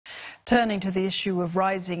Turning to the issue of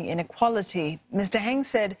rising inequality, Mr. Heng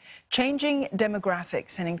said changing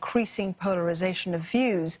demographics and increasing polarisation of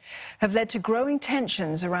views have led to growing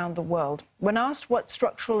tensions around the world. When asked what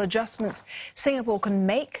structural adjustments Singapore can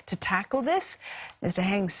make to tackle this, Mr.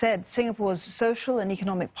 Heng said Singapore's social and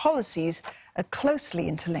economic policies are closely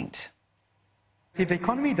interlinked. If the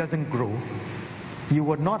economy doesn't grow, you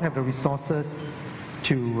would not have the resources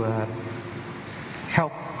to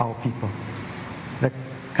help our people. The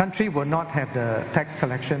country will not have the tax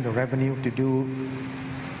collection, the revenue to do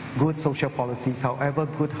good social policies, however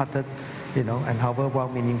good-hearted, and however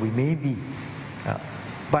well-meaning we may be.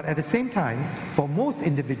 But at the same time, for most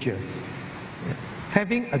individuals,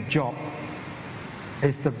 having a job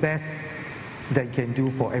is the best that you can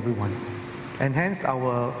do for everyone. And hence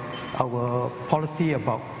our policy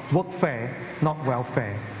about workfare, not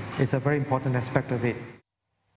welfare, is a very important aspect of it.